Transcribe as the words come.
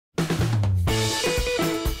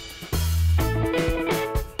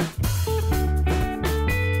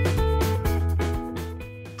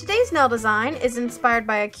nail design is inspired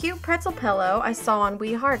by a cute pretzel pillow I saw on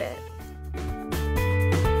We Heart It.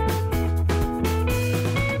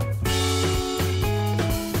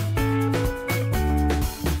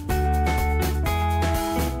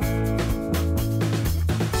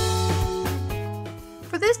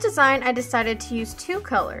 For this design, I decided to use two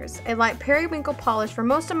colors, a light periwinkle polish for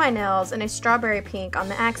most of my nails and a strawberry pink on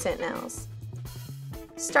the accent nails.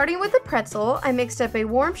 Starting with the pretzel, I mixed up a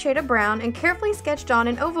warm shade of brown and carefully sketched on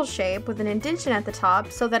an oval shape with an indentation at the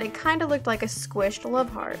top so that it kinda looked like a squished love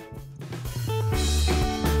heart.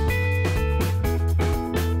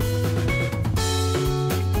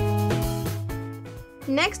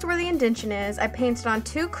 Next, where the indentation is, I painted on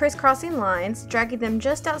two crisscrossing lines, dragging them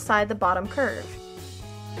just outside the bottom curve.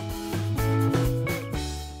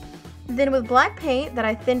 Then with black paint that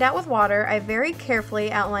I thinned out with water, I very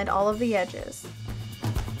carefully outlined all of the edges.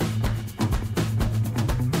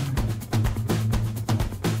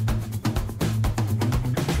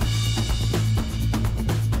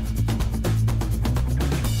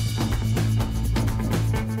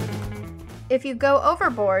 If you go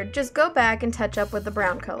overboard, just go back and touch up with the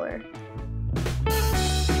brown color.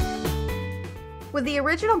 With the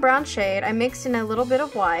original brown shade, I mixed in a little bit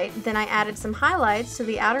of white, then I added some highlights to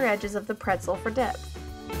the outer edges of the pretzel for depth.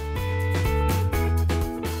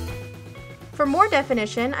 For more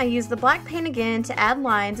definition, I used the black paint again to add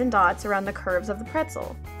lines and dots around the curves of the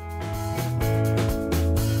pretzel.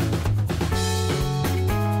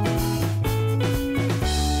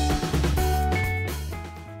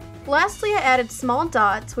 Lastly, I added small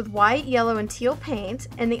dots with white, yellow, and teal paint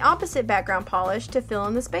and the opposite background polish to fill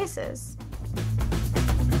in the spaces.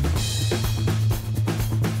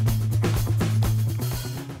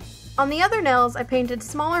 On the other nails, I painted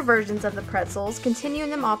smaller versions of the pretzels, continuing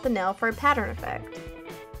them off the nail for a pattern effect.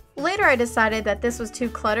 Later, I decided that this was too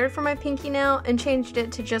cluttered for my pinky nail and changed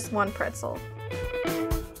it to just one pretzel.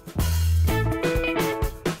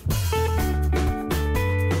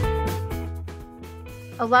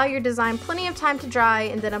 Allow your design plenty of time to dry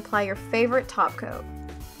and then apply your favorite top coat.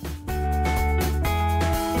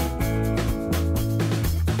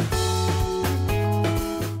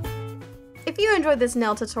 If you enjoyed this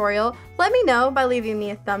nail tutorial, let me know by leaving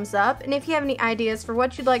me a thumbs up, and if you have any ideas for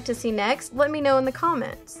what you'd like to see next, let me know in the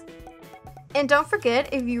comments. And don't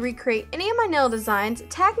forget, if you recreate any of my nail designs,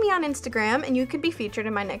 tag me on Instagram and you could be featured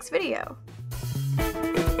in my next video.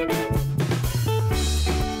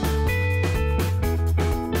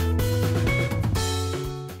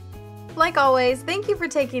 Like always, thank you for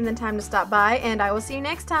taking the time to stop by, and I will see you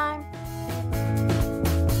next time.